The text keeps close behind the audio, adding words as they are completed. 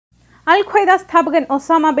Al-Qaeda സ്ഥാപകൻ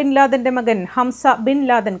Osama bin ലാദന്റെ മകൻ Hamza bin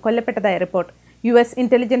Laden കൊല്ലപ്പെട്ടതായി റിപ്പോർട്ട്. US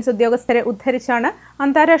ഇന്റലിജൻസ് ഉദ്യോഗസ്ഥരെ ഉദ്ധരിച്ചാണ്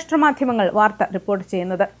അന്താരാഷ്ട്ര മാധ്യമങ്ങൾ വാർത്ത റിപ്പോർട്ട്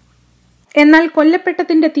ചെയ്യുന്നത്. എന്നാൽ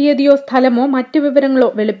കൊല്ലപ്പെട്ടതിന്റെ തീയതിയോ സ്ഥലമോ മറ്റു വിവരങ്ങളോ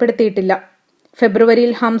വെളിപ്പെടുത്തിയിട്ടില്ല.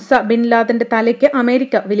 ഫെബ്രുവരിയിൽ ഹംസ ബിൻ ലാദന്റെ തലയ്ക്ക്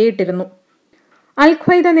അമേരിക്ക വിലയിട്ടിരുന്നു.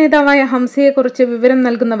 അൽ-ഖ്വയ്ദ നേതാവായ ഹംസയെക്കുറിച്ച് വിവരം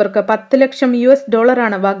നൽകുന്നവർക്ക് $10 ലക്ഷം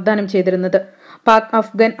വാഗ്ദാനം ചെയ്തിരുന്നത്. പാക്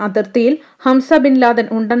അഫ്ഗാൻ അതിർത്തിയിൽ ഹംസ ബിൻ ലാദൻ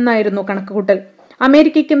ഉണ്ടെന്നായിരുന്നു കണക്കുകൂട്ടൽ.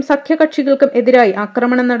 അമേരിക്കയ്ക്കും സഖ്യകക്ഷികൾക്കും എതിരായി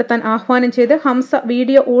ആക്രമണം നടത്താൻ ആഹ്വാനം ചെയ്ത് ഹംസ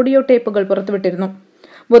വീഡിയോ ഓഡിയോ ടേപ്പുകൾ പുറത്തുവിട്ടിരുന്നു.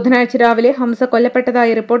 ബുധനാഴ്ച രാവിലെ ഹംസ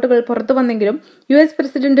കൊല്ലപ്പെട്ടതായി റിപ്പോർട്ടുകൾ പുറത്തുവന്നെങ്കിലും US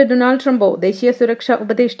പ്രസിഡന്റ് ഡൊണാൾഡ് ട്രംപോ ദേശീയ സുരക്ഷാ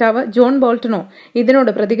ഉപദേഷ്ടാവ് ജോൺ ബോൾട്ടനോ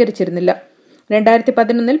ഇതിനോട് പ്രതികരിച്ചിരുന്നില്ല.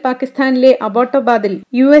 2011 പാകിസ്ഥാനിലെ അബോട്ടാബാദിൽ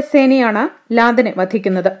US സേനയാണ് ലാദനെ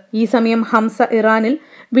വധിക്കുന്നത്. ഈ സമയം ഹംസ ഇറാനിൽ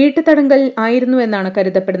വീട്ടുതടങ്കലിൽ ആയിരുന്നുവെന്നാണ്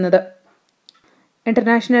കരുതപ്പെടുന്നത്.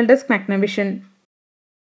 International desk Magnavision.